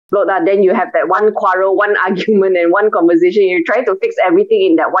explode. Then you have that one quarrel, one argument, and one conversation. You try to fix everything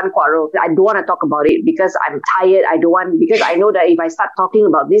in that one quarrel. I don't want to talk about it because I'm tired. Because I know that if I start talking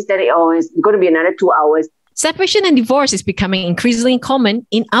about this, then it's going to be another 2 hours. Separation and divorce is becoming increasingly common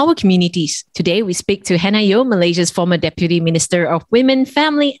in our communities. Today, we speak to Hannah Yeoh, Malaysia's former Deputy Minister of Women,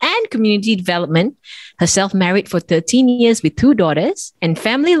 Family and Community Development, herself married for 13 years with 2 daughters, and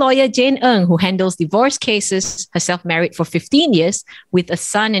family lawyer Jane Ng, who handles divorce cases, herself married for 15 years with a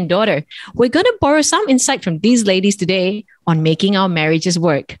son and daughter. We're going to borrow some insight from these ladies today on making our marriages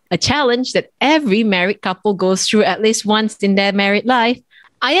work, a challenge that every married couple goes through at least once in their married life.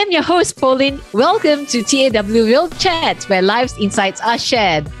 I am your host, Pauline. Welcome to TAW Real Chat, where life's insights are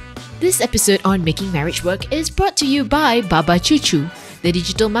shared. This episode on Making Marriage Work is brought to you by Baba Chuchu, the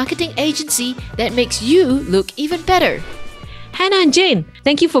digital marketing agency that makes you look even better. Hannah and Jane,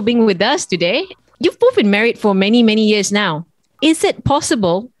 thank you for being with us today. You've both been married for many, many years now. Is it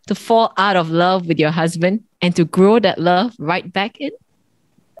possible to fall out of love with your husband and to grow that love right back in?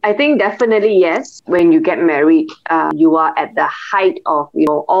 I think definitely yes. When you get married, you are at the height of,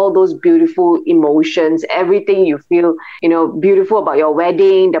 all those beautiful emotions, everything you feel, beautiful about your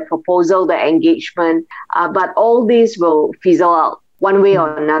wedding, the proposal, the engagement. But all this will fizzle out one way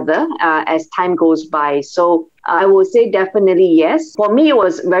or another as time goes by. So I would say definitely yes. For me, it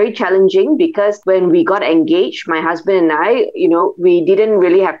was very challenging because when we got engaged, my husband and I, we didn't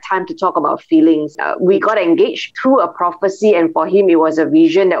really have time to talk about feelings. We got engaged through a prophecy, and for him, it was a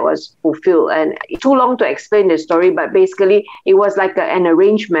vision that was fulfilled. And it's too long to explain the story, but basically, it was like an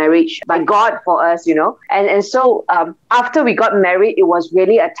arranged marriage by God for us, And so after we got married, it was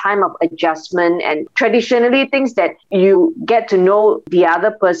really a time of adjustment. And traditionally, things that you get to know the other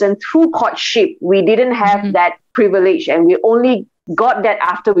person through courtship, we didn't have that privilege, and we only got that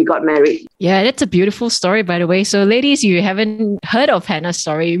after we got married. Yeah, that's a beautiful story, by the way. So ladies, you haven't heard of Hannah's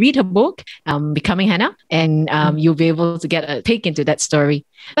story, read her book, Becoming Hannah, and you'll be able to get a peek into that story.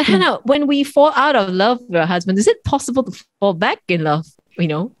 But Hannah, when we fall out of love with our husband, is it possible to fall back in love,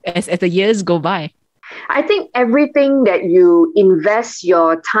 as the years go by? I think everything that you invest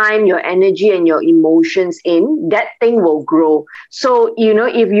your time, your energy, and your emotions in, that thing will grow. So,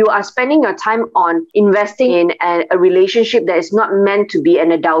 if you are spending your time on investing in a relationship that is not meant to be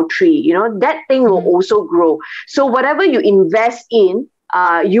an adultery, that thing will also grow. So whatever you invest in,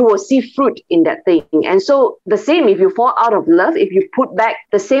 you will see fruit in that thing. And so the same, if you fall out of love, if you put back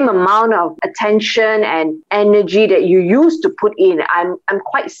the same amount of attention and energy that you used to put in, I'm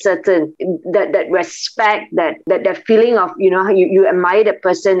quite certain that respect, that feeling of, you admire that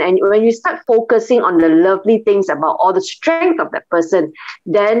person. And when you start focusing on the lovely things about all the strength of that person,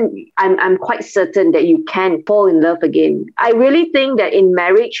 then I'm quite certain that you can fall in love again. I really think that in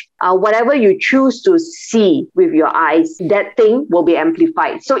marriage, whatever you choose to see with your eyes, that thing will be amplified.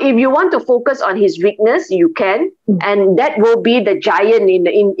 So if you want to focus on his weakness, you can, and that will be the giant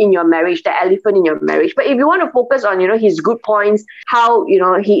in your marriage, the elephant in your marriage. But if you want to focus on his good points, how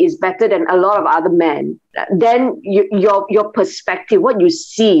he is better than a lot of other men, then your perspective, what you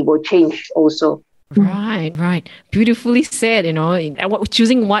see, will change also. Right. Beautifully said,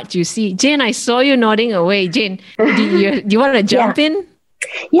 choosing what you see. Jane, I saw you nodding away. Jane, do you want to jump in?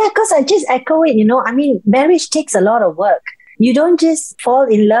 Yeah, because I just echo it, marriage takes a lot of work. You don't just fall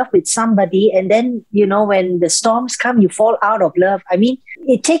in love with somebody and then, when the storms come, you fall out of love.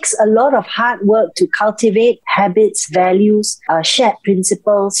 It takes a lot of hard work to cultivate habits, values, shared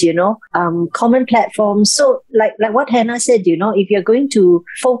principles, common platforms. So like what Hannah said, if you're going to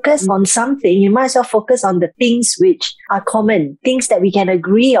focus on something, you might as well focus on the things which are common, things that we can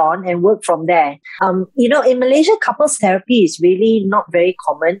agree on and work from there. In Malaysia, couples therapy is really not very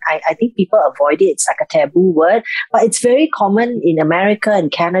common. I think people avoid it. It's like a taboo word, but it's very common in America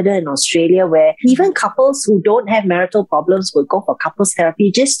and Canada and Australia, where even couples who don't have marital problems will go for couples therapy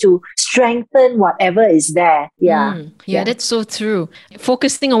just to strengthen whatever is there. Yeah, that's so true.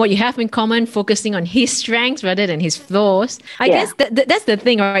 Focusing on what you have in common, focusing on his strengths rather than his flaws. I guess that's the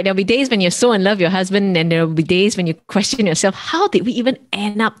thing, right? There'll be days when you're so in love with your husband, and there'll be days when you question yourself, how did we even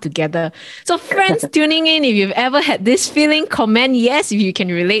end up together? So friends tuning in, if you've ever had this feeling, comment yes if you can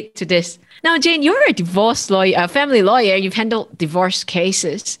relate to this. Now, Jane, you're a divorce lawyer, a family lawyer. You've handled divorce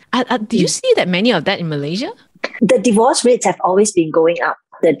cases. Do you see that many of that in Malaysia? The divorce rates have always been going up.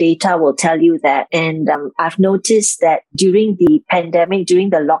 The data will tell you that. And I've noticed that during the pandemic,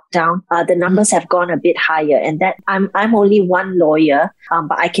 during the lockdown, the numbers have gone a bit higher. And that I'm only one lawyer,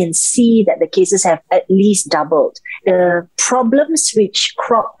 but I can see that the cases have at least doubled. The problems which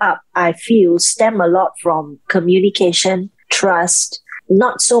crop up, I feel, stem a lot from communication, trust,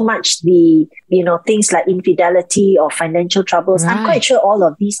 not so much the, things like infidelity or financial troubles. Right. I'm quite sure all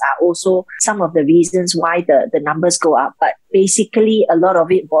of these are also some of the reasons why the numbers go up. But basically, a lot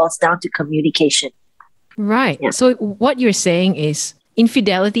of it boils down to communication. Right. Yeah. So what you're saying is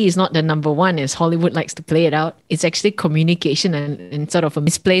infidelity is not the number one, as Hollywood likes to play it out. It's actually communication and sort of a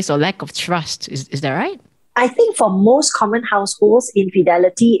misplaced or lack of trust. Is that right? I think for most common households,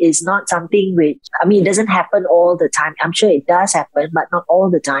 infidelity is not something which, it doesn't happen all the time. I'm sure it does happen, but not all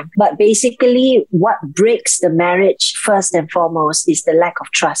the time. But basically, what breaks the marriage first and foremost is the lack of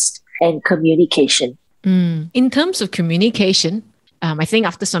trust and communication. In terms of communication, I think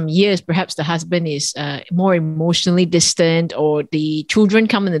after some years, perhaps the husband is more emotionally distant or the children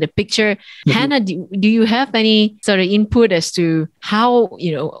come into the picture. Mm-hmm. Hannah, do you have any sort of input as to how,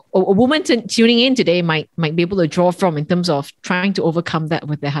 a woman tuning in today might be able to draw from in terms of trying to overcome that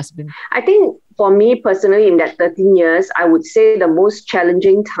with their husband? I think for me personally, in that 13 years, I would say the most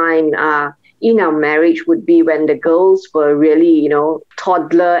challenging time in our marriage would be when the girls were really,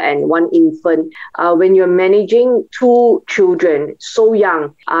 toddler and one infant. When you're managing two children so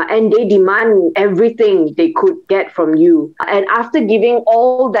young and they demand everything they could get from you. And after giving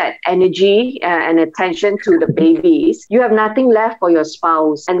all that energy and attention to the babies, you have nothing left for your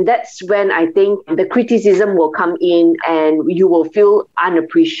spouse. And that's when I think the criticism will come in and you will feel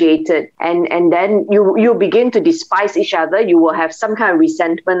unappreciated. And then you begin to despise each other. You will have some kind of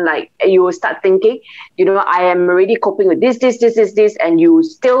resentment, like you will start thinking, I am already coping with this, and you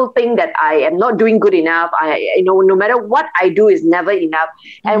still think that I am not doing good enough. No matter what I do is never enough.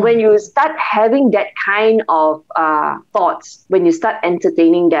 And when you start having that kind of thoughts, when you start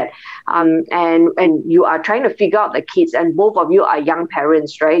entertaining that, and you are trying to figure out the kids, and both of you are young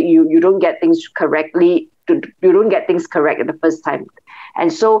parents, right? You don't get things correctly. You don't get things correct at the first time.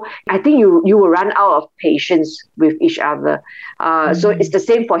 And so I think you will run out of patience with each other. So it's the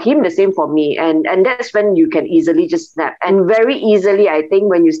same for him, the same for me. And that's when you can easily just snap. And very easily, I think,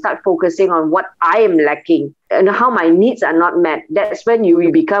 when you start focusing on what I am lacking and how my needs are not met, that's when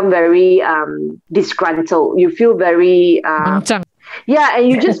you become very disgruntled. You feel very... and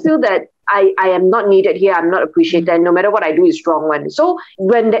you just feel that I am not needed here. I'm not appreciated. And no matter what I do is wrong one. So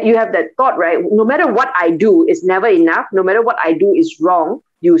when you have that thought, right, no matter what I do is never enough. No matter what I do is wrong,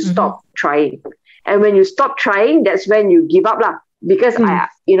 you stop trying. And when you stop trying, that's when you give up lah. Because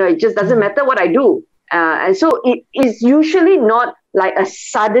it just doesn't matter what I do. And so it is usually not like a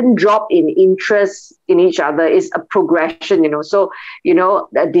sudden drop in interest in each other. It's a progression, So,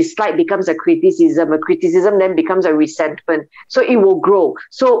 a dislike becomes a criticism then becomes a resentment. So it will grow.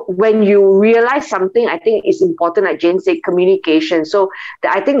 So when you realize something, I think it's important, like Jane said, communication. So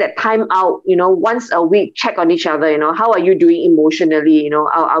I think that time out, once a week, check on each other, how are you doing emotionally?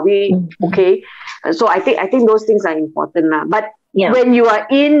 Are we okay? And so I think those things are important now. But when you are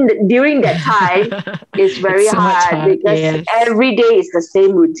during that time, it's very hard because every day is the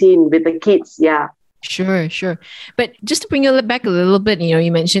same routine with the kids. Yeah. Sure. But just to bring it back a little bit,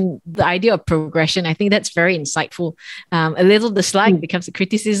 you mentioned the idea of progression. I think that's very insightful. A little dislike becomes a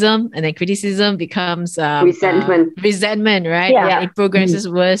criticism, and then criticism becomes resentment, right? Yeah. It progresses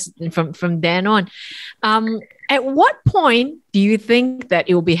worse from then on. At what point do you think that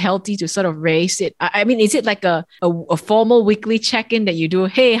it will be healthy to sort of raise it? I mean, is it like a formal weekly check-in that you do?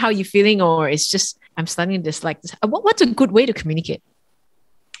 Hey, how are you feeling? Or it's just, I'm starting to dislike this. What's a good way to communicate?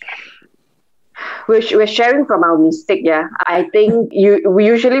 We're sharing from our mistake, yeah. I think we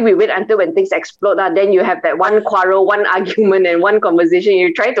usually wait until when things explode. Then you have that one quarrel, one argument, and one conversation.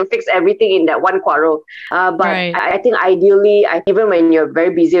 You try to fix everything in that one quarrel. But I think ideally, even when you're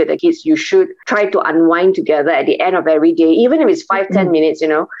very busy with the kids, you should try to unwind together at the end of every day, even if it's 5-10 minutes.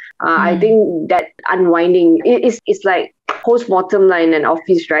 I think that unwinding is like post-mortem in an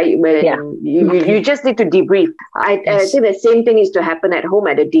office, right? Where you just need to debrief. I think the same thing is to happen at home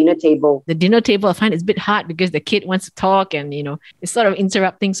at the dinner table. The dinner table, I find it's a bit hard because the kid wants to talk and, it's sort of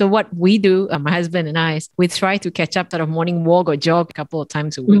interrupting. So what we do, my husband and I, we try to catch up sort of morning walk or jog a couple of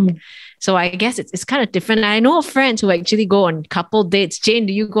times a week. So I guess it's kind of different. I know friends who actually go on couple dates. Jane,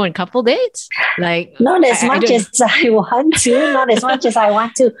 do you go on couple dates? Not as much as I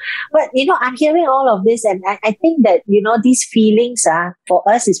want to. But, I'm hearing all of this, and I think that, these feelings for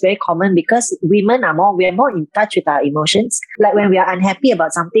us is very common because women we are more in touch with our emotions. Like when we are unhappy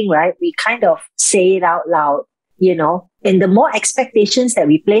about something, right? We kind of say it out loud, and the more expectations that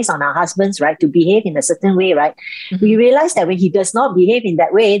we place on our husbands, right, to behave in a certain way, right, we realize that when he does not behave in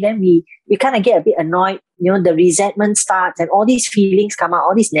that way, then we kind of get a bit annoyed. The resentment starts and all these feelings come out,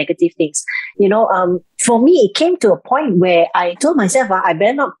 all these negative things. For me, it came to a point where I told myself, I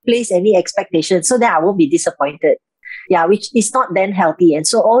better not place any expectations so that I won't be disappointed. Yeah, which is not then healthy. And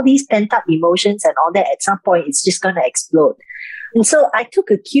so all these pent up emotions and all that, at some point, it's just going to explode. And so I took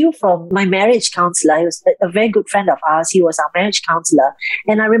a cue from my marriage counselor. He was a very good friend of ours. He was our marriage counselor.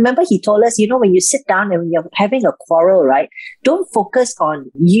 And I remember he told us, when you sit down and when you're having a quarrel, right, don't focus on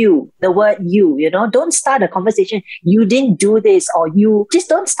you, the word you, don't start a conversation. You didn't do this, or you just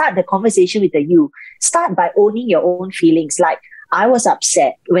don't start the conversation with the you. Start by owning your own feelings. Like, I was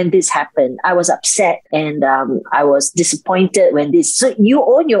upset when this happened. I was upset and I was disappointed when this. So you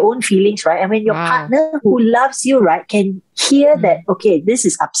own your own feelings, right? And when your partner who loves you, right, can hear that, okay, this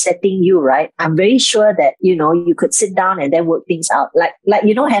is upsetting you, right? I'm very sure that, you could sit down and then work things out. Like,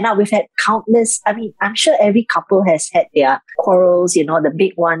 Hannah, we've had countless, I'm sure every couple has had their quarrels, the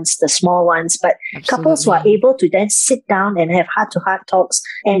big ones, the small ones, but couples who are able to then sit down and have heart-to-heart talks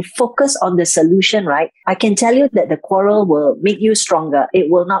and focus on the solution, right? I can tell you that the quarrel will make you stronger. It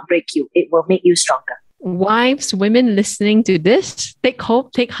will not break you. It will make you stronger. Wives, women listening to this, take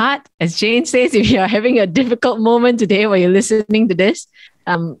hope, take heart. As Jane says, if you're having a difficult moment today while you're listening to this,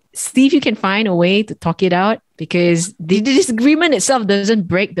 see if you can find a way to talk it out, because the disagreement itself doesn't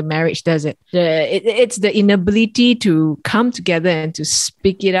break the marriage, does it? It's the inability to come together and to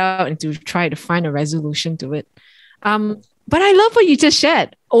speak it out and to try to find a resolution to it. But I love what you just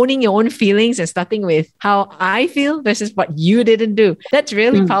shared, owning your own feelings and starting with how I feel versus what you didn't do. That's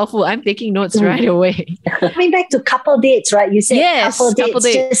really powerful. I'm taking notes right away. Coming back to couple dates, right? You said yes, couple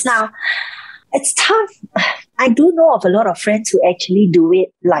dates just now. It's tough. I do know of a lot of friends who actually do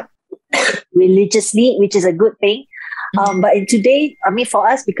it like religiously, which is a good thing. But in today, for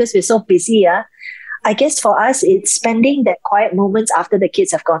us, because we're so busy, I guess for us, it's spending that quiet moments after the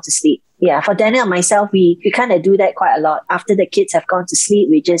kids have gone to sleep. Yeah, for Daniel and myself, we kind of do that quite a lot. After the kids have gone to sleep,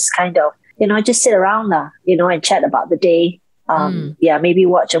 we just kind of, just sit around, and chat about the day. Maybe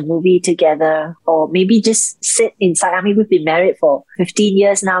watch a movie together, or maybe just sit inside. We've been married for 15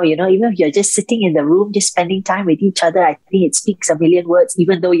 years now, even if you're just sitting in the room, just spending time with each other, I think it speaks a million words,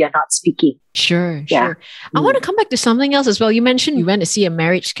 even though you're not speaking. Sure. I want to come back to something else as well. You mentioned you went to see a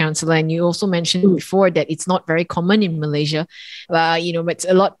marriage counselor, and you also mentioned before that it's not very common in Malaysia. It's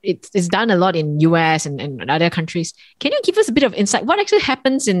a lot. It's done a lot in US and other countries. Can you give us a bit of insight? What actually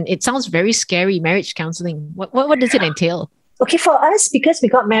happens it sounds very scary, marriage counseling. What does it entail? Okay, for us, because we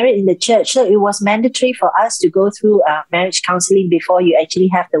got married in the church, so it was mandatory for us to go through marriage counseling before you actually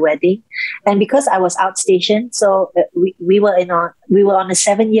have the wedding. And because I was outstationed, so we were on a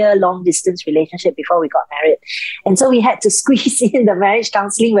 7-year long distance relationship before we got married, and so we had to squeeze in the marriage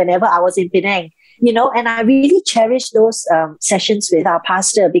counseling whenever I was in Penang. And I really cherish those sessions with our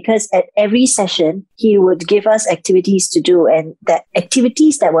pastor, because at every session, he would give us activities to do, and that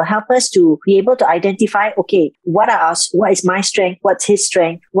activities that will help us to be able to identify, okay, what is my strength? What's his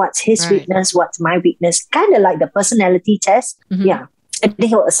strength? What's his weakness? What's my weakness? Kind of like the personality test. Yeah. And they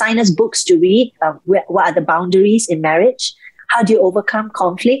will assign us books to read. What are the boundaries in marriage? How do you overcome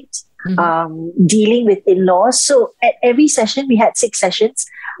conflict? Dealing with in-laws. So at every session, we had 6 sessions,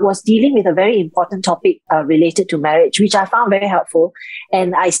 was dealing with a very important topic related to marriage, which I found very helpful,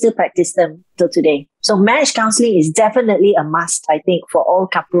 and I still practice them till today. So marriage counseling is definitely a must, I think, for all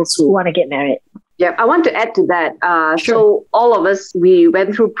couples who want to get married. Yeah, I want to add to that. So all of us, we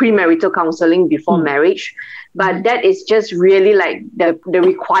went through premarital counseling before marriage, but that is just really like the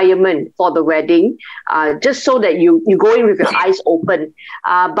requirement for the wedding, just so that you go in with your eyes open.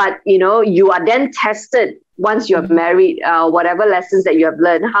 But, you are then tested once you're married, whatever lessons that you have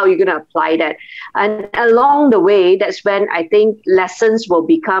learned, how you're going to apply that. And along the way, that's when I think lessons will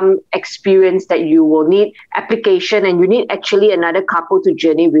become experience that you will need application, and you need actually another couple to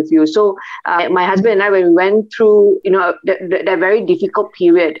journey with you. So my husband and I, when we went through, that very difficult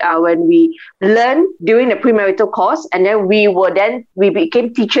period, when we learned during the premarital course, and then we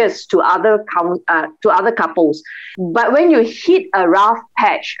became teachers to other couples. But when you hit a rough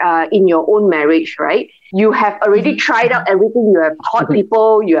patch in your own marriage, right? You have already tried out everything. You have taught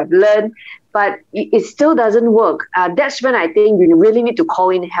people, you have learned, but it still doesn't work. That's when I think you really need to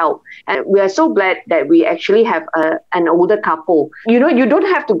call in help. And we are so glad that we actually have an older couple. You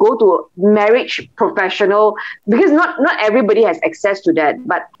don't have to go to a marriage professional, because not everybody has access to that.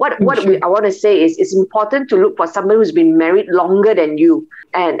 But I want to say is it's important to look for somebody who's been married longer than you,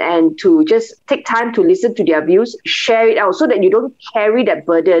 and to just take time to listen to their views, share it out, so that you don't carry that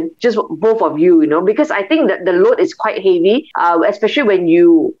burden, just both of you, because I think that the load is quite heavy, especially when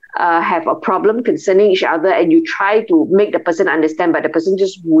you have a problem concerning each other and you try to make the person understand, but the person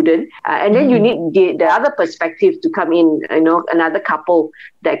just wouldn't. And then you need the other perspective to come in, another couple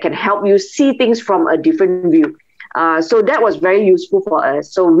that can help you see things from a different view. So that was very useful for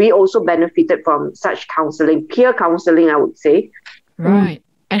us. So we also benefited from such counseling, peer counseling, I would say. Right.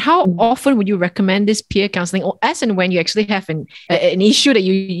 And how often would you recommend this peer counseling, or as and when you actually have an issue that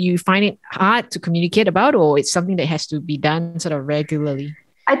you find it hard to communicate about, or it's something that has to be done sort of regularly?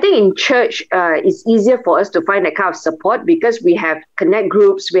 I think in church, it's easier for us to find that kind of support because we have connect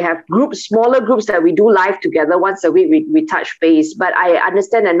groups, we have smaller groups that we do live together once a week. We touch base, but I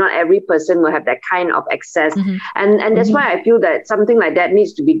understand that not every person will have that kind of access, and that's why I feel that something like that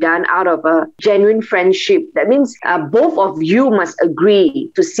needs to be done out of a genuine friendship. That means both of you must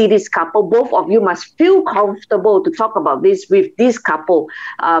agree to see this couple. Both of you must feel comfortable to talk about this with this couple,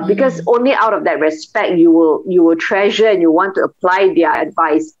 because only out of that respect you will treasure and you want to apply their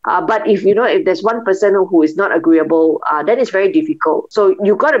advice. But if there's one person who is not agreeable, then it's very difficult. So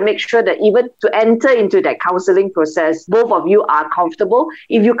you got to make sure that even to enter into that counseling process, both of you are comfortable.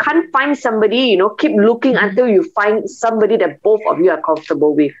 If you can't find somebody, keep looking until you find somebody that both of you are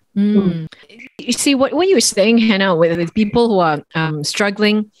comfortable with. You see, what you were saying, Hannah, with people who are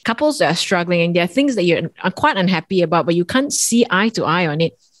struggling, couples that are struggling, and there are things that you're quite unhappy about, but you can't see eye to eye on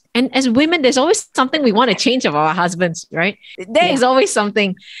it. And as women, there's always something we want to change of our husbands, right? There is always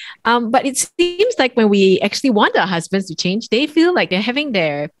something. But it seems like when we actually want our husbands to change, they feel like they're having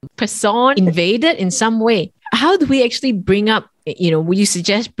their persona invaded in some way. How do we actually bring up, would you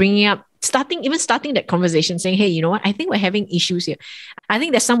suggest bringing up, starting that conversation, saying, hey, you know what? I think we're having issues here. I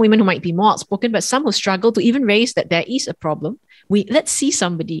think there's some women who might be more outspoken, but some who struggle to even raise that there is a problem. Let's see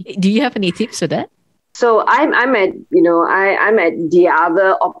somebody. Do you have any tips for that? So I'm at I'm at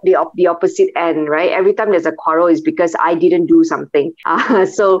the opposite end, right? Every time there's a quarrel is because I didn't do something.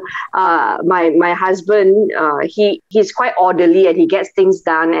 My husband, he's quite orderly and he gets things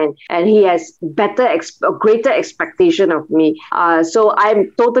done, and he has greater expectation of me. So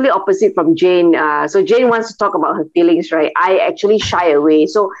I'm totally opposite from Jane. So Jane wants to talk about her feelings, right? I actually shy away.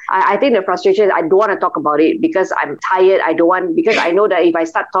 So I think the frustration is I don't want to talk about it because I'm tired. Because I know that if I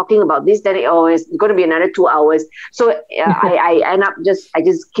start talking about this, then it's going to be another 2 hours. So I end up I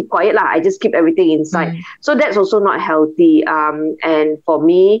just keep quiet lah. I just keep everything inside. So that's also not healthy. And for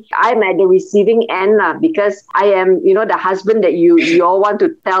me, I'm at the receiving end lah, because I am, the husband that you all want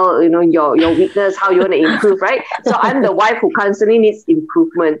to tell, your weakness, how you want to improve, right? So I'm the wife who constantly needs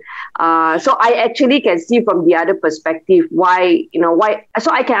improvement. So I actually can see from the other perspective why.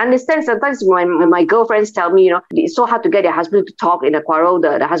 So I can understand sometimes when my girlfriends tell me, it's so hard to get their husband to talk in a quarrel.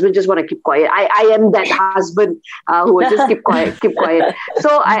 The husband just want to keep quiet. I am that husband who will just keep quiet.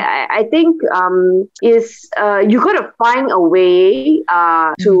 So I think you got to find a way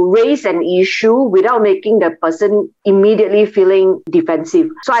to raise an issue without making the person immediately feeling defensive.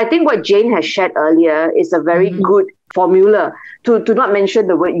 So I think what Jane has shared earlier is a very good formula to not mention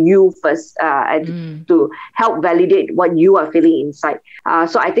the word you first, and to help validate what you are feeling inside.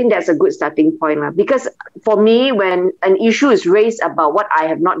 So I think that's a good starting point. Because for me, when an issue is raised about what I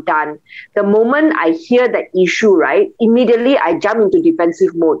have not done, the moment I hear that issue, right, immediately I jump into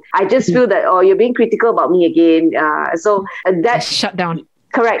defensive mode. I just feel that, you're being critical about me again. So that shut down.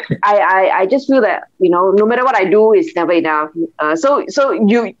 Correct. I just feel that, no matter what I do, it's never enough. So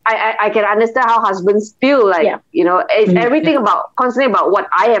I can understand how husbands feel like, it's everything constantly about what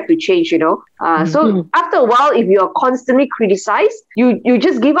I have to change, So after a while, if you're constantly criticized, you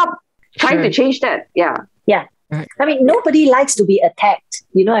just give up trying to change that. Yeah. Right. I mean, nobody likes to be attacked.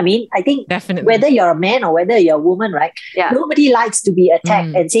 You know what I mean? I think definitely, whether you're a man or whether you're a woman, right? Yeah. Nobody likes to be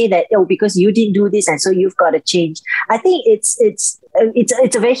attacked and say that, because you didn't do this and so you've got to change. I think it's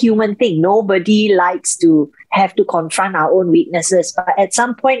a very human thing. Nobody likes to have to confront our own weaknesses. But at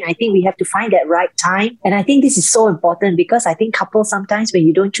some point, I think we have to find that right time. And I think this is so important because I think couples sometimes when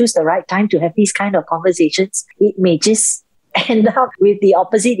you don't choose the right time to have these kind of conversations, it may just end up with the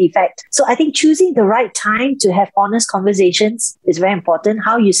opposite effect. So I think choosing the right time to have honest conversations is very important.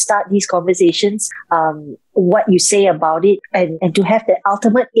 How you start these conversations, what you say about it, and to have the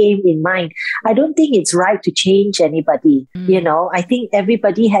ultimate aim in mind. I don't think it's right to change anybody. I think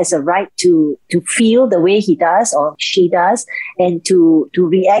everybody has a right to feel the way he does or she does and to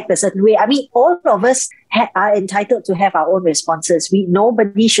react a certain way. I mean, all of us are entitled to have our own responses.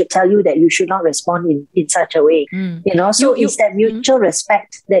 Nobody should tell you that you should not respond in such a way. So it's that mutual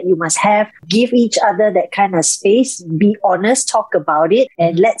respect that you must have. Give each other that kind of space. Be honest, talk about it,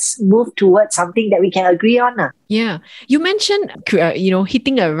 and let's move towards something that we can agree on. Yeah. You mentioned,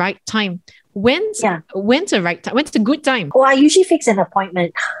 hitting a right time. When's a right time? When's a good time? I usually fix an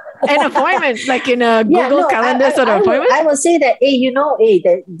appointment. An appointment, like in a Google Calendar sort of appointment? I will say that, hey,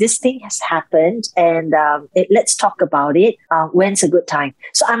 that this thing has happened and let's talk about it. When's a good time?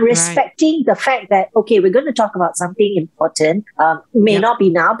 So I'm respecting the fact that, okay, we're going to talk about something important. May not be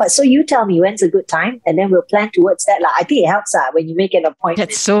now, but so you tell me when's a good time and then we'll plan towards that. I think it helps when you make an appointment.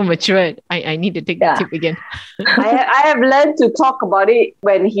 That's so mature. I need to take that tip again. I have learned to talk about it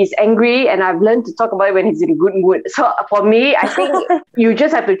when he's angry, and I've learned to talk about it when he's in a good mood. So for me, I think you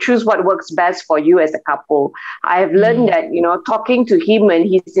just have to choose what works best for you as a couple. I have learned that, talking to him when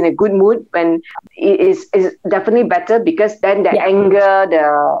he's in a good mood, when is definitely better, because then the anger,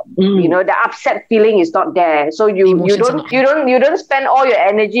 the upset feeling is not there. So you don't spend all your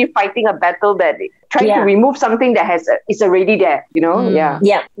energy fighting a battle that trying to remove something that is already there, Yeah.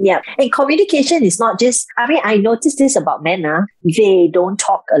 And communication is not just, I noticed this about men, they don't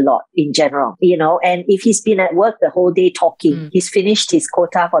talk a lot in general, and if he's been at work the whole day talking, he's finished his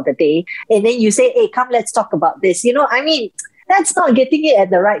quota for the day, and then you say, hey, come, let's talk about this, that's not getting it at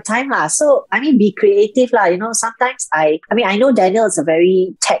the right time. So, be creative. Sometimes I know Daniel is a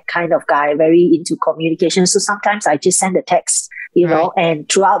very tech kind of guy, very into communication. So sometimes I just send a text, and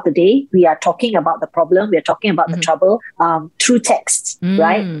throughout the day, we are talking about the problem. We are talking about the trouble through text,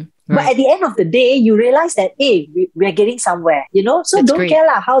 right? But at the end of the day, you realize that, hey, we're getting somewhere, So That's don't great.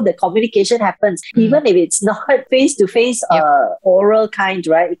 care how the communication happens, even if it's not face-to-face oral kind,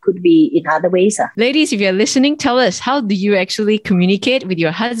 right? It could be in other ways. Ladies, if you're listening, tell us, how do you actually communicate with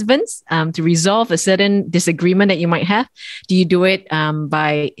your husbands to resolve a certain disagreement that you might have? Do you do it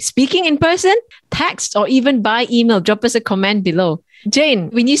by speaking in person, text, or even by email? Drop us a comment below. Jane,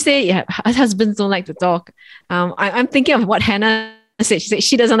 when you say husbands don't like to talk, I'm thinking of what Hannah said. She said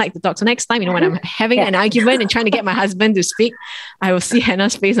she doesn't like to talk. So next time, when I'm having an argument and trying to get my husband to speak, I will see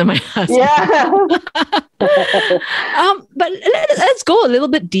Hannah's face on my husband. But let's go a little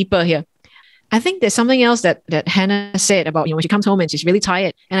bit deeper here. I think there's something else that Hannah said about, when she comes home and she's really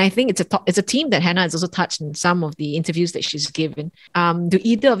tired. And I think it's a theme that Hannah has also touched in some of the interviews that she's given. Do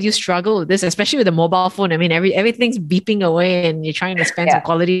either of you struggle with this, especially with the mobile phone? Everything's beeping away and you're trying to spend some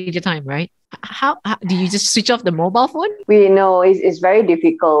quality time, right? How do you just switch off the mobile phone? We know it's very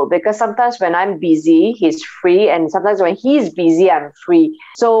difficult, because sometimes when I'm busy, he's free, and sometimes when he's busy, I'm free.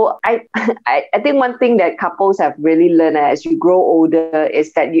 So I think one thing that couples have really learned as you grow older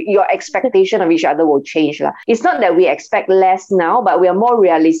is that your expectation of each other will change. It's not that we expect less now, but we are more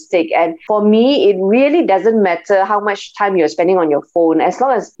realistic. And for me, it really doesn't matter how much time you're spending on your phone, as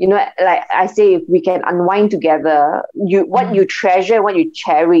long as, like I say, if we can unwind together, what you treasure, what you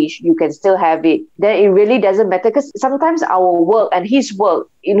cherish, you can still have it. Then it really doesn't matter, because sometimes our work and his work,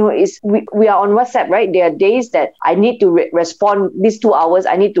 is we are on WhatsApp, right? There are days that I need to respond these 2 hours.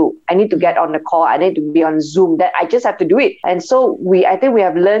 I need to get on the call. I need to be on Zoom. That I just have to do it. And so I think we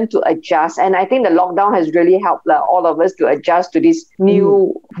have learned to adjust. And I think the lockdown has really helped all of us to adjust to this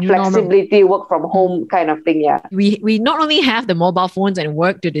new flexibility, work from home kind of thing. Yeah. We not only have the mobile phones and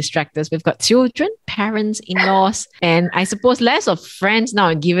work to distract us, we've got children, parents, in-laws, and I suppose less of friends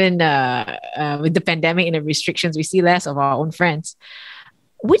now, given with the pandemic and the restrictions, we see less of our own friends.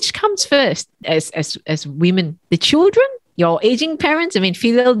 Which comes first as women? The children? Your aging parents?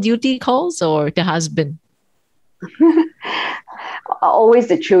 Filial duty calls, or the husband? Always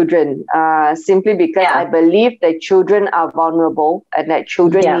the children, simply because I believe that children are vulnerable and that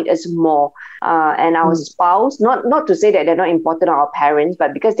children need us more. And our spouse, not to say that they're not important to our parents,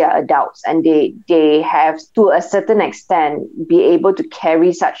 but because they are adults and they have, to a certain extent, be able to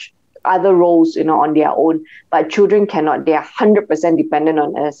carry such other roles, on their own, but children cannot. They are 100% dependent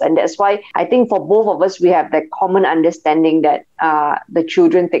on us, and that's why I think for both of us we have that common understanding that the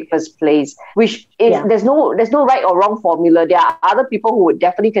children take first place. Which is there's no right or wrong formula. There are other people who would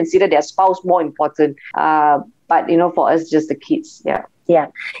definitely consider their spouse more important, but for us, just the kids.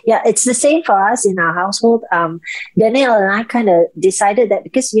 Yeah, it's the same for us in our household. Daniel and I kind of decided that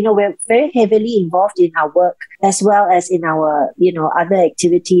because, we're very heavily involved in our work as well as in our, other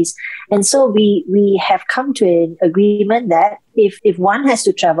activities. And so we have come to an agreement that if one has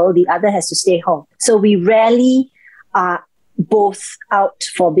to travel, the other has to stay home. So we rarely are both out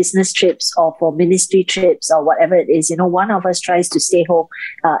for business trips or for ministry trips or whatever it is. One of us tries to stay home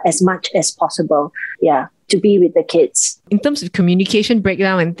as much as possible. Yeah. To be with the kids. In terms of communication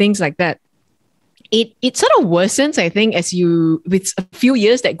breakdown and things like that, it sort of worsens, I think, as with a few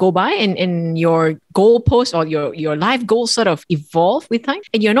years that go by and your goalposts or your life goals sort of evolve with time,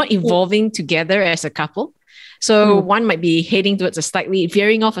 and you're not evolving together as a couple. So one might be heading towards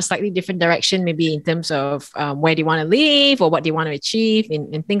veering off a slightly different direction, maybe in terms of where they want to live or what they want to achieve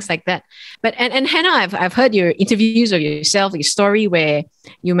and things like that. But and Hannah, I've heard your interviews of yourself, your story where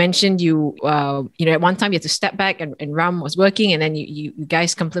you mentioned you at one time you had to step back and Ram was working, and then you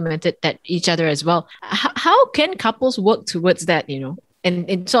guys complemented that each other as well. How can couples work towards that,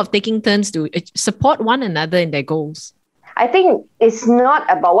 and sort of taking turns to support one another in their goals? I think it's not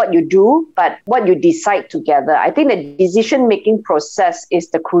about what you do, but what you decide together. I think the decision-making process is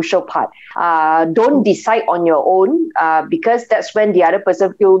the crucial part. Don't decide on your own because that's when the other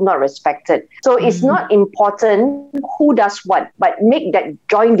person feels not respected. So it's not important who does what, but make that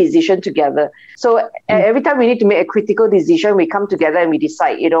joint decision together. So every time we need to make a critical decision, we come together and we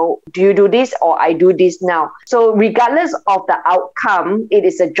decide, do you do this or I do this now? So regardless of the outcome, it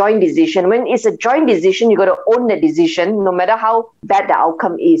is a joint decision. When it's a joint decision, you got to own the decision, no matter how bad the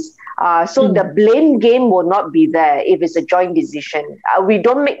outcome is. So the blame game will not be there if it's a joint decision. We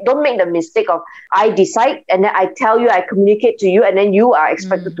don't make the mistake of I decide and then I tell you, I communicate to you, and then you are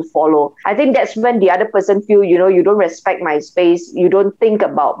expected to follow. I think that's when the other person feel, you don't respect my space, you don't think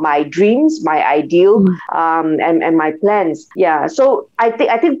about my dreams, my ideal, and my plans. Yeah. So I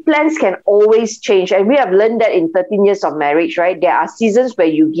think plans can always change, and we have learned that in 13 years of marriage, right? There are seasons where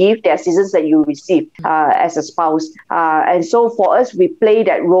you give, there are seasons that you receive as a spouse, and so for us, we play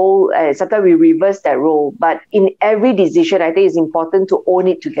that role. Sometimes we reverse that role, but in every decision, I think it's important to own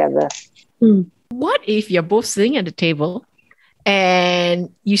it together. What if you're both sitting at the table and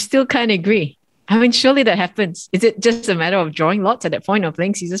you still can't agree? I mean, surely that happens. Is it just a matter of drawing lots at that point or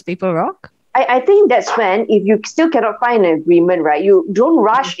playing scissors, paper, rock? I think that's when, if you still cannot find an agreement, right, you don't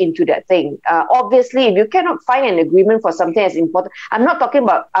rush into that thing. Obviously, if you cannot find an agreement for something as important, I'm not talking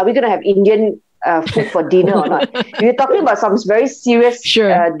about, are we going to have Indian food for dinner or not? You're talking about some very serious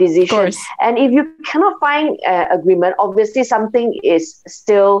decisions. And if you cannot find agreement, obviously something is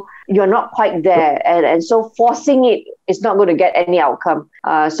still, you're not quite there. And so forcing it is not going to get any outcome.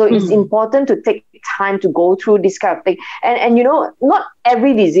 So it's important to take time to go through this kind of thing. And not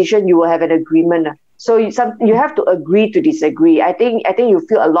every decision you will have an agreement. So you have to agree to disagree. I think you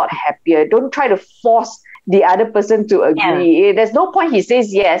feel a lot happier. Don't try to force the other person to agree. Yeah. There's no point he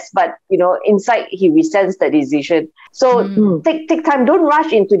says yes, but inside he resents the decision. So take time. Don't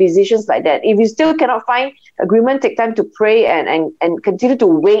rush into decisions like that. If you still cannot find agreement, take time to pray and continue to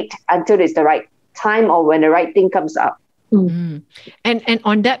wait until it's the right time or when the right thing comes up. And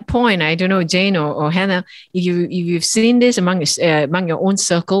on that point, I don't know, Jane or Hannah, you've seen this among your own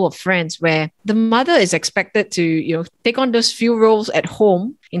circle of friends where the mother is expected to take on those few roles at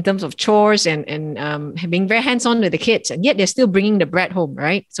home in terms of chores and being very hands-on with the kids, and yet they're still bringing the bread home,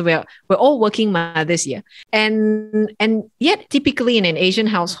 right? So we're all working mothers here, and yet typically in an Asian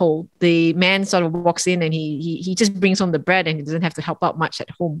household, the man sort of walks in and he just brings home the bread and he doesn't have to help out much at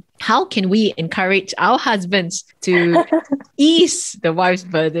home. How can we encourage our husbands to ease the wife's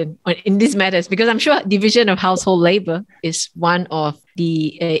burden in these matters? Because I'm sure division of household labor is one of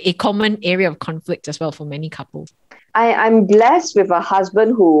a common area of conflict as well for many couples. I'm blessed with a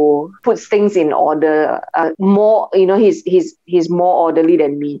husband who puts things in order. More, he's more orderly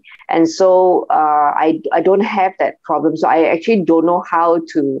than me, and so I don't have that problem. So I actually don't know how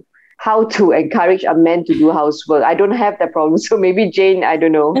to encourage a man to do housework. I don't have that problem. So maybe Jane, I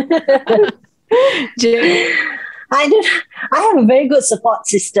don't know. Jane. I have a very good support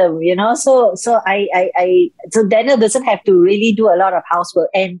system, so Daniel doesn't have to really do a lot of housework.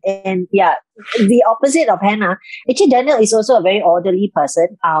 And the opposite of Hannah, actually Daniel is also a very orderly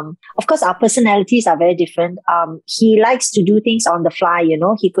person. Of course, our personalities are very different. He likes to do things on the fly,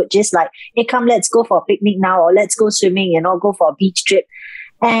 he could just like, hey, come, let's go for a picnic now, or let's go swimming, go for a beach trip.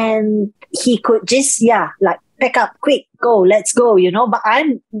 And he could just, like, pack up, quick, go, let's go, but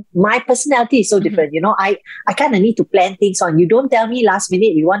my personality is so different, I kind of need to plan things on. You don't tell me last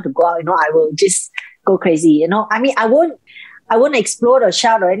minute you want to go out, I will just go crazy, I mean, I won't explode or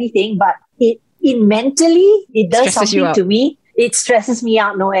shout or anything, but it mentally, it does something to me. It stresses me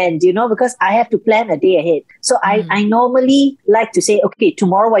out no end, because I have to plan a day ahead. So I normally like to say, okay,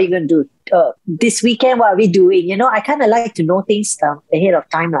 tomorrow what are you going to do? This weekend, what are we doing? I kind of like to know things ahead of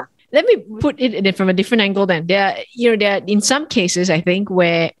time. Let me put it from a different angle then. There are in some cases, I think,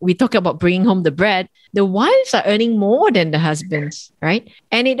 where we talk about bringing home the bread, the wives are earning more than the husbands, right?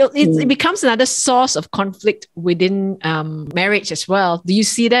 And it becomes another source of conflict within marriage as well. Do you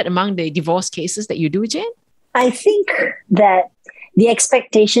see that among the divorce cases that you do, Jane? I think that the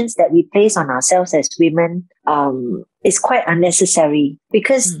expectations that we place on ourselves as women is quite unnecessary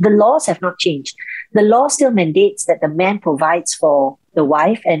because the laws have not changed. The law still mandates that the man provides for the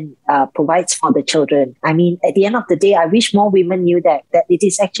wife and provides for the children. I mean, at the end of the day, I wish more women knew that it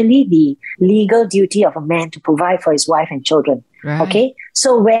is actually the legal duty of a man to provide for his wife and children. Right. Okay.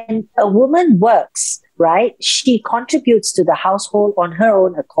 So when a woman works, right, she contributes to the household on her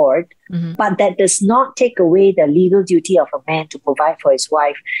own accord, but that does not take away the legal duty of a man to provide for his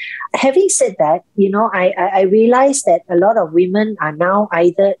wife. Having said that, I realize that a lot of women are now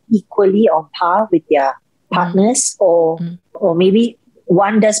either equally on par with their partners or maybe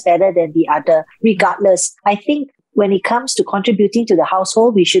one does better than the other. Regardless, I think when it comes to contributing to the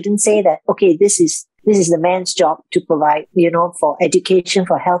household, we shouldn't say that, okay, this is the man's job to provide, for education,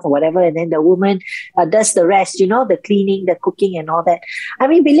 for health or whatever. And then the woman does the rest, the cleaning, the cooking and all that. I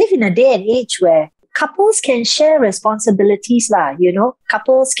mean, we live in a day and age where couples can share responsibilities,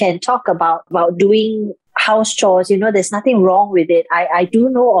 couples can talk about doing house chores, there's nothing wrong with it. I do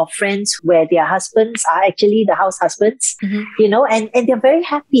know of friends where their husbands are actually the house husbands, and they're very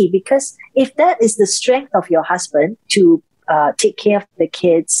happy, because if that is the strength of your husband to take care of the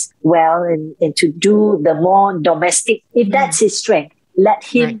kids well and to do the more domestic, if that's his strength, let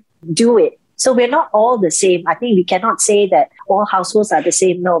him do it. So we're not all the same. I think we cannot say that all households are the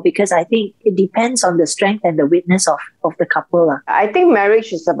same. No, because I think it depends on the strength and the witness of the couple. I think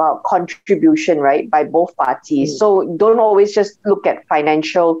marriage is about contribution, right, by both parties. So don't always just look at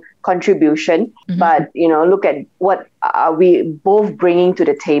financial contribution, but, look at what are we both bringing to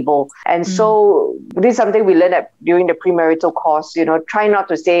the table. And so this is something we learned during the premarital course, try not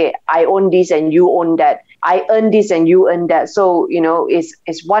to say, I own this and you own that. I earn this and you earn that. So,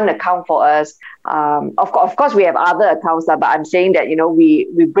 it's one account for us. Of course, we have other accounts, but I'm saying that,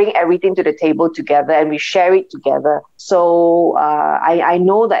 we bring everything to the table together and we share it together. So I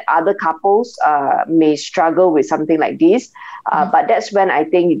know that other couples may struggle with something like this. But that's when I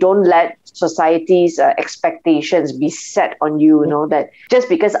think you don't let society's expectations be set on you, that just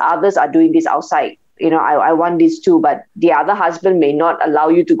because others are doing this outside, I want this too, but the other husband may not allow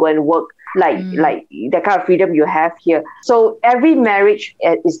you to go and work like the kind of freedom you have here. So every marriage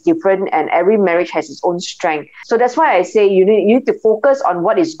is different and every marriage has its own strength. So that's why I say you need to focus on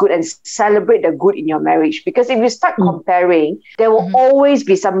what is good and celebrate the good in your marriage. Because if you start comparing, there will always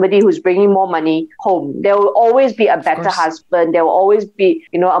be somebody who's bringing more money home. There will always be a better husband. There will always be,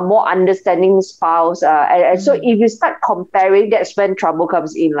 a more understanding spouse. And so if you start comparing, that's when trouble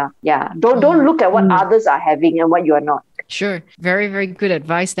comes in. Yeah. Don't look at what others are having and what you are not. Sure. Very, very good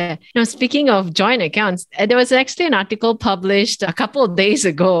advice there. Now, speaking of joint accounts, there was actually an article published a couple of days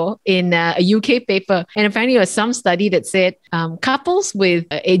ago in a UK paper. And apparently there was some study that said couples with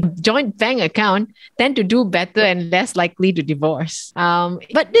a joint bank account tend to do better and less likely to divorce.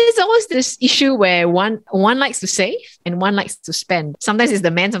 But there's always this issue where one likes to save and one likes to spend. Sometimes it's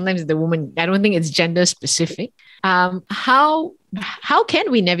the man, sometimes it's the woman. I don't think it's gender specific. How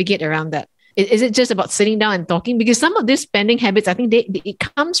can we navigate around that? Is it just about sitting down and talking? Because some of these spending habits, I think it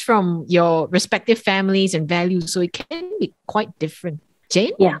comes from your respective families and values. So it can be quite different.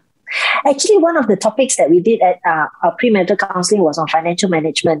 Jane? Yeah. Actually, one of the topics that we did at our premarital counseling was on financial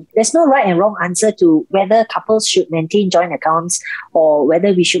management. There's no right and wrong answer to whether couples should maintain joint accounts or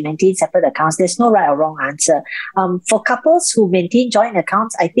whether we should maintain separate accounts. There's no right or wrong answer. For couples who maintain joint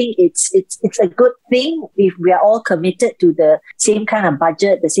accounts, I think it's a good thing if we are all committed to the same kind of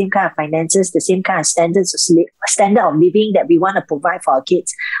budget, the same kind of finances, the same kind of standard of living that we want to provide for our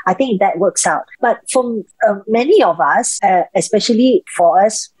kids. I think that works out. But for many of us, especially for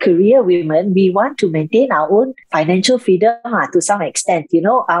us career women, we want to maintain our own financial freedom to some extent.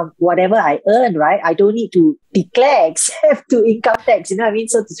 Whatever I earn, right? I don't need to declare except to income tax,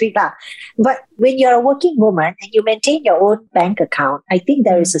 so to speak. But when you're a working woman and you maintain your own bank account, I think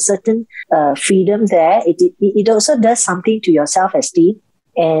there is a certain freedom there. It also does something to your self-esteem.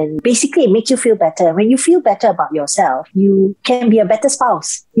 And basically, it makes you feel better. When you feel better about yourself, you can be a better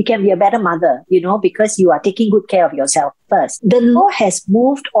spouse. You can be a better mother, because you are taking good care of yourself first. The law has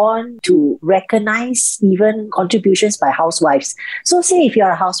moved on to recognize even contributions by housewives. So say if you're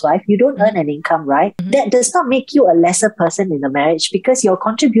a housewife, you don't earn an income, right? That does not make you a lesser person in the marriage, because your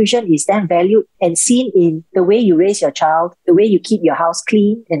contribution is then valued and seen in the way you raise your child, the way you keep your house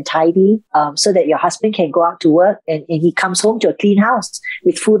clean and tidy, so that your husband can go out to work and he comes home to a clean house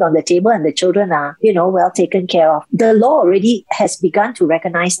with food on the table and the children are, well taken care of. The law already has begun to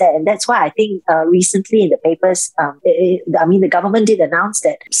recognize that. And that's why I think recently in the papers, the government did announce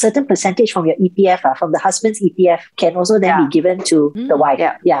that certain percentage from your EPF, from the husband's EPF, can also then be given to the wife.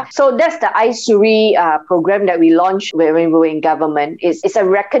 Yeah. So that's the Aisuri program that we launched when we were in government. It's a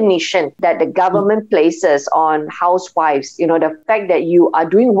recognition that the government places on housewives. The fact that you are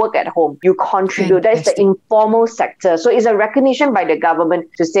doing work at home, you contribute. That's the informal sector. So it's a recognition by the government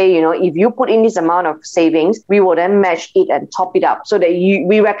to say, if you put in this amount of savings, we will then match it and top it up so that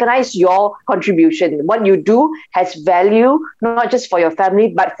we recognize your contribution. What you do has value, not just for your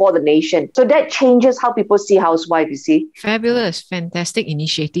family, but for the nation. So that changes how people see housewife, you see. Fabulous, fantastic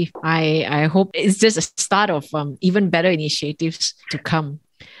initiative. I hope it's just a start of even better initiatives to come.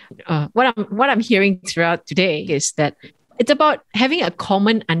 What I'm hearing throughout today is that it's about having a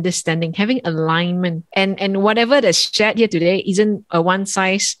common understanding, having alignment, and whatever that's shared here today isn't a one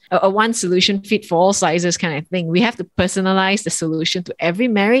solution fit for all sizes kind of thing. We have to personalize the solution to every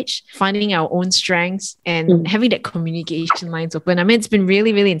marriage, finding our own strengths and having that communication lines open. I mean, it's been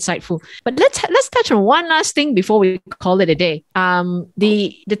really, really insightful. But let's touch on one last thing before we call it a day.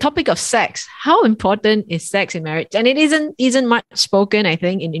 The topic of sex. How important is sex in marriage? And it isn't much spoken, I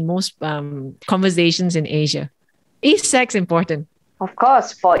think, in most conversations in Asia. Is sex important? Of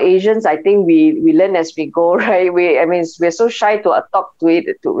course, for Asians, I think we learn as we go, right? We're so shy to talk to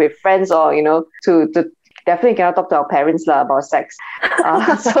it with friends or to definitely cannot talk to our parents about sex.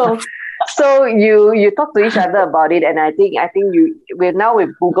 So you talk to each other about it, and I think now with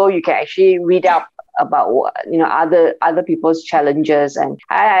Google you can actually read up about other people's challenges, and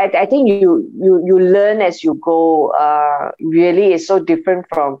I think you learn as you go. Really, it's so different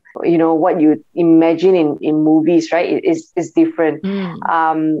from what you imagine in movies, right? It's different.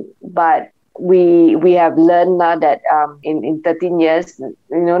 But we have learned now that in 13 years,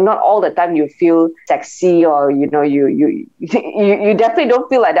 not all the time you feel sexy or you definitely don't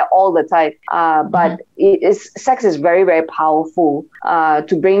feel like that all the time. But sex is very, very powerful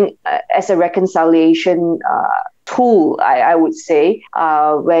to bring as a reconciliation tool, I would say,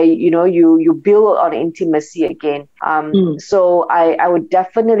 where you build on intimacy again. So I would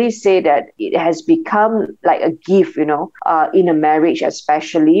definitely say that it has become like a gift, in a marriage,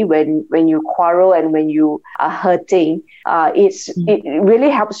 especially when you quarrel and when you are hurting. It really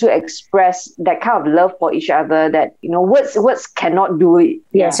helps you express that kind of love for each other that words cannot do it.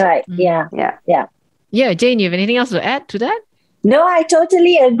 Yes, right. Yeah. Jane, you have anything else to add to that? No, I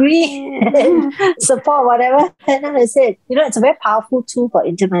totally agree and support whatever Hannah has said. It's a very powerful tool for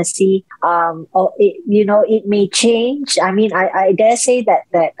intimacy. Or it may change. I mean, I dare say that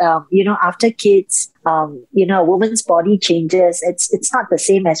after kids, a woman's body changes. It's not the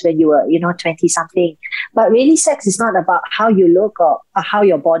same as when you were 20 something. But really, sex is not about how you look or how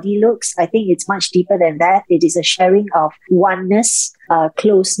your body looks. I think it's much deeper than that. It is a sharing of oneness,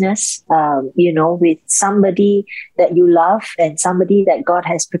 closeness, with somebody that you love and somebody that God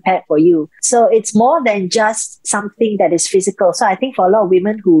has prepared for you. So it's more than just something that is physical. So I think for a lot of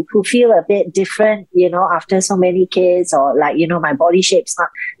women who feel a bit different, after so many kids, or like, my body shape's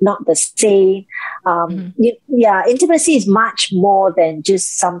not the same. Intimacy is much more than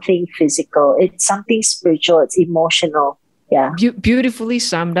just something physical. It's something spiritual. It's emotional. Yeah. Beautifully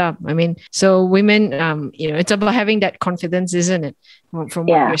summed up. I mean, so women, it's about having that confidence, isn't it? From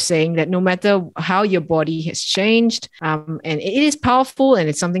what you're saying, that no matter how your body has changed, and it is powerful, and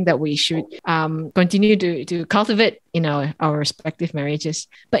it's something that we should continue to cultivate in our respective marriages.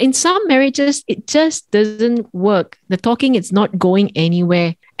 But in some marriages, it just doesn't work. The talking is not going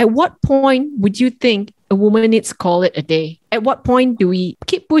anywhere. At what point would you think a woman needs to call it a day? At what point do we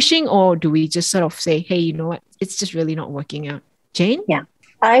keep pushing, or do we just sort of say, hey, you know what? It's just really not working out. Jane? Yeah.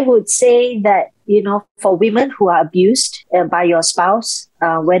 I would say that, for women who are abused by your spouse,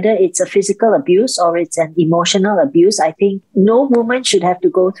 whether it's a physical abuse or it's an emotional abuse, I think no woman should have to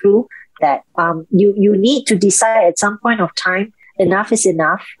go through that. You need to decide at some point of time, enough is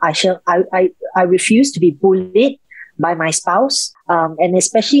enough. I refuse to be bullied by my spouse. And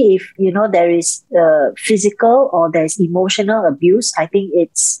especially if, there is physical or there's emotional abuse, I think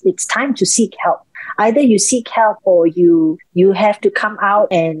it's time to seek help. Either you seek help or you have to come out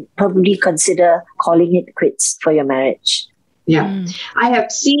and probably consider calling it quits for your marriage. Yeah. I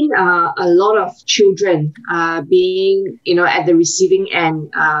have seen a lot of children being, at the receiving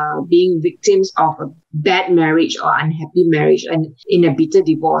end, being victims of bad marriage or unhappy marriage and in a bitter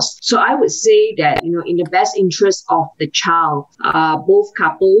divorce. So I would say that, in the best interest of the child, both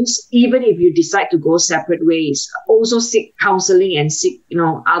couples, even if you decide to go separate ways, also seek counseling and seek,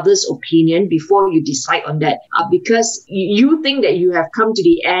 others' opinion before you decide on that. Because you think that you have come to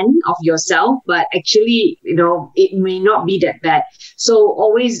the end of yourself, but actually, it may not be that bad. So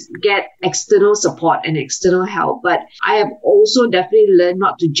always get external support and external help. But I have also definitely learned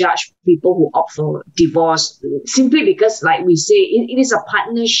not to judge people who opt for divorce simply because, like we say, it is a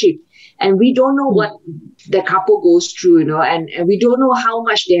partnership. And we don't know what the couple goes through, and we don't know how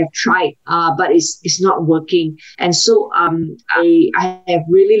much they have tried, but it's not working. And so I have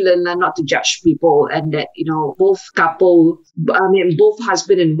really learned not to judge people, and that, both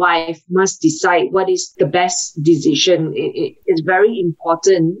husband and wife must decide what is the best decision. It's very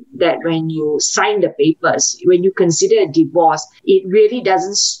important that when you sign the papers, when you consider a divorce, it really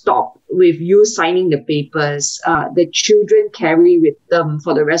doesn't stop with you signing the papers. The children carry with them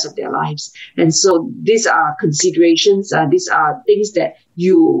for the rest of their lives. And so these are considerations, these are things that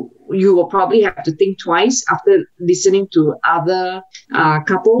you will probably have to think twice after listening to other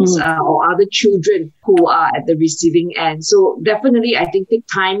couples or other children who are at the receiving end. So definitely, I think take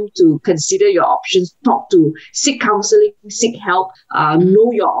time to consider your options, seek counseling, seek help,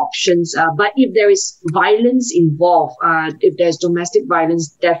 know your options. But if there is violence involved, if there's domestic violence,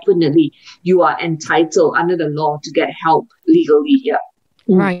 definitely you are entitled under the law to get help legally here.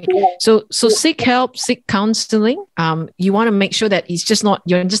 Right. So seek help, seek counseling. You want to make sure that you're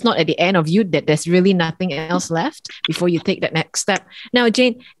just not at the end of you, that there's really nothing else left before you take that next step. Now,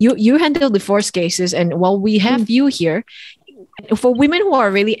 Jane, you handle divorce cases, and while we have you here, for women who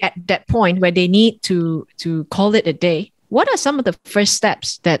are really at that point where they need to call it a day, what are some of the first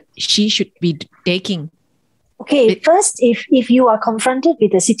steps that she should be taking? Okay, first, if you are confronted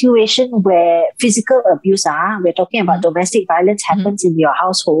with a situation where physical abuse, we're talking about domestic violence happens in your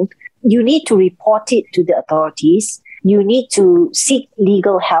household, you need to report it to the authorities. You need to seek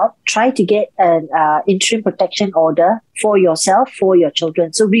legal help. Try to get an interim protection order for yourself, for your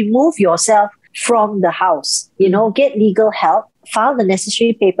children. So remove yourself from the house, get legal help. File the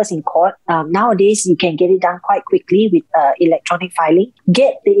necessary papers in court. Nowadays, you can get it done quite quickly with electronic filing.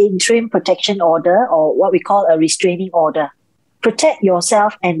 Get the interim protection order, or what we call a restraining order. Protect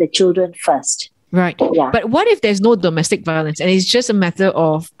yourself and the children first. Right. Yeah. But what if there's no domestic violence and it's just a matter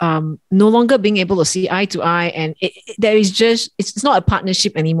of no longer being able to see eye to eye, and it's not a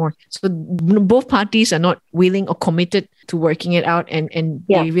partnership anymore. So both parties are not willing or committed to working it out, and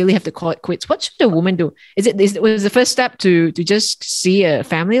they really have to call it quits. What should a woman do? Was the first step to just see a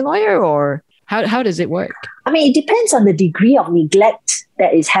family lawyer, or how does it work? I mean, it depends on the degree of neglect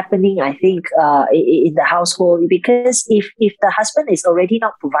that is happening, I think, in the household. Because if the husband is already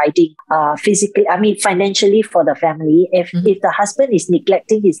not providing financially for the family, if the husband is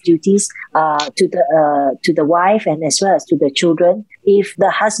neglecting his duties to the wife and as well as to the children, if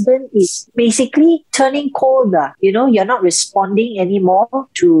the husband is basically turning cold, you're not responding anymore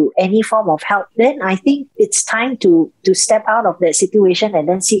to any form of help, then I think it's time to step out of that situation and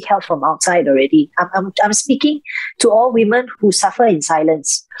then seek help from outside already. I'm speaking to all women who suffer in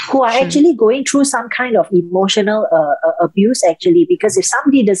silence, who are actually going through some kind of emotional abuse, actually, because if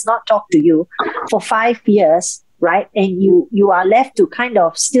somebody does not talk to you for 5 years, right, and you are left to kind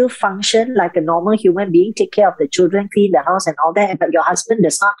of still function like a normal human being, take care of the children, clean the house and all that, but your husband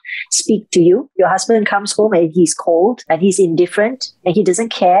does not speak to you. Your husband comes home and he's cold and he's indifferent and he doesn't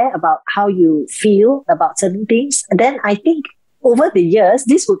care about how you feel about certain things. Then I think over the years,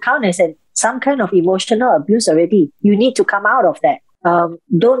 this will count as some kind of emotional abuse already. You need to come out of that.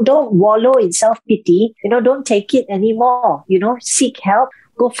 Don't wallow in self-pity. Don't take it anymore. Seek help.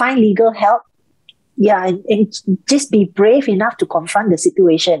 Go find legal help. Yeah, and just be brave enough to confront the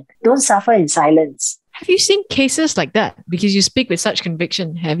situation. Don't suffer in silence. Have you seen cases like that? Because you speak with such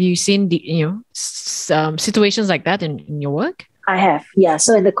conviction. Have you seen situations like that in your work? I have, yeah.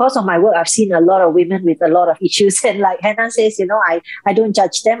 So in the course of my work, I've seen a lot of women with a lot of issues. And like Hannah says, I don't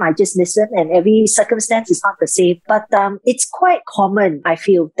judge them. I just listen, and every circumstance is not the same. But it's quite common, I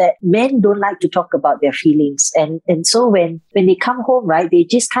feel, that men don't like to talk about their feelings. And so when they come home, right, they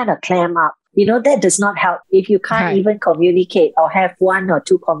just kind of clam up. That does not help if you can't even communicate or have 1 or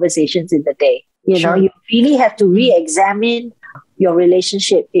 2 conversations in the day. You really have to re-examine your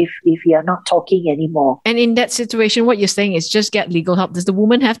relationship if you're not talking anymore. And in that situation, what you're saying is just get legal help. Does the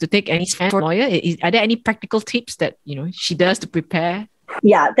woman have to take any stand for a lawyer? Are there any practical tips that she does to prepare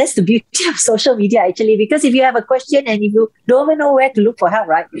Yeah, that's the beauty of social media actually, because if you have a question and if you don't even know where to look for help,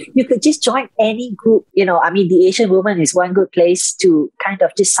 right, you could just join any group. The Asian Woman is one good place to kind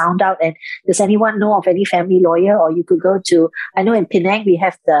of just sound out. And does anyone know of any family lawyer? Or you could go to, I know in Penang, we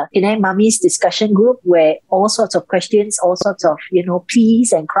have the Penang Mummies discussion group where all sorts of questions, all sorts of,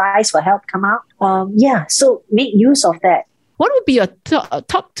 pleas and cries for help come out. So make use of that. What would be your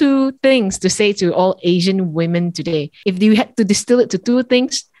top two things to say to all Asian women today? If you had to distill it to two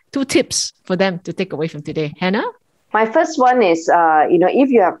things, two tips for them to take away from today. Hannah? My first one is, if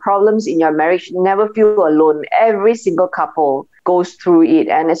you have problems in your marriage, never feel alone. Every single couple goes through it.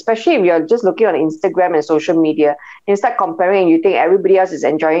 And especially if you're just looking on Instagram and social media, you start comparing and you think everybody else is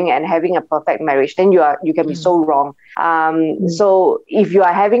enjoying and having a perfect marriage, then you can be so wrong. So if you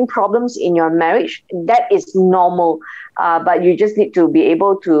are having problems in your marriage, that is normal. But you just need to be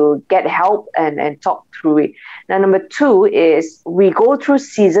able to get help and talk through it. Now, number two is we go through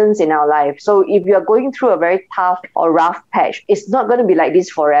seasons in our life. So if you're going through a very tough or rough patch, it's not going to be like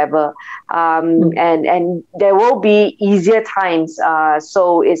this forever. And there will be easier times.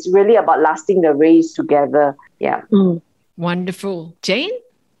 So it's really about lasting the race together. Yeah. Wonderful. Jane?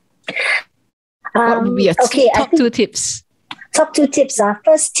 What would be your top two tips? Top two tips.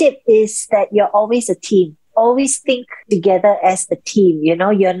 First tip is that you're always a team. Always think together as a team.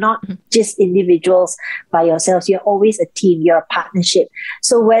 You're not just individuals by yourselves. You're always a team. You're a partnership.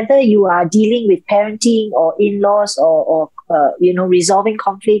 So whether you are dealing with parenting or in-laws or resolving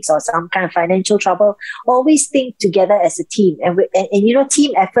conflicts or some kind of financial trouble, always think together as a team. And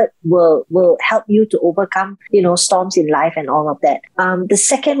team effort will help you to overcome, storms in life and all of that. The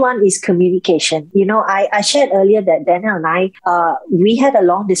second one is communication. I shared earlier that Daniel and I, we had a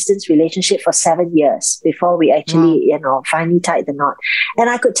long distance relationship for 7 years before we actually, finally tied the knot. And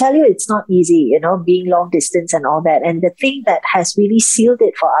I could tell you it's not easy, being long distance and all that. And the thing that has really sealed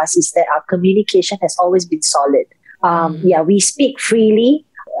it for us is that our communication has always been solid. We speak freely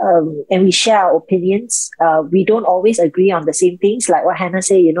and we share our opinions. We don't always agree on the same things. Like what Hannah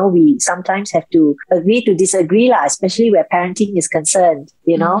said, we sometimes have to agree to disagree, especially where parenting is concerned.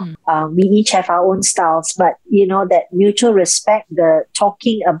 We each have our own styles, but that mutual respect, the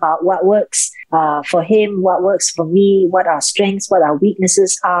talking about what works for him, what works for me, what our strengths, what our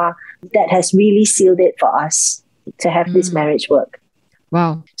weaknesses are, that has really sealed it for us to have this marriage work.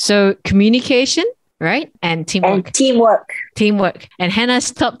 Wow. So communication, right? And teamwork. Teamwork. And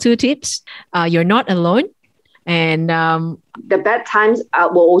Hannah's top two tips, you're not alone. And the bad times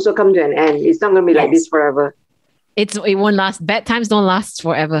will also come to an end. It's not going to be like this forever. It won't last. Bad times don't last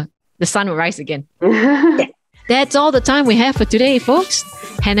forever. The sun will rise again. That's all the time we have for today, folks.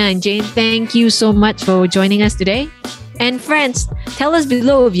 Hannah and Jane, thank you so much for joining us today. And friends, tell us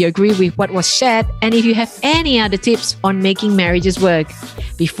below if you agree with what was shared and if you have any other tips on making marriages work.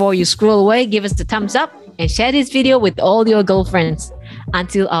 Before you scroll away, give us the thumbs up and share this video with all your girlfriends.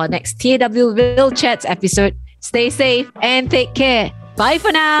 Until our next TAW Real Chats episode, stay safe and take care. Bye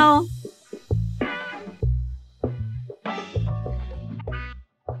for now.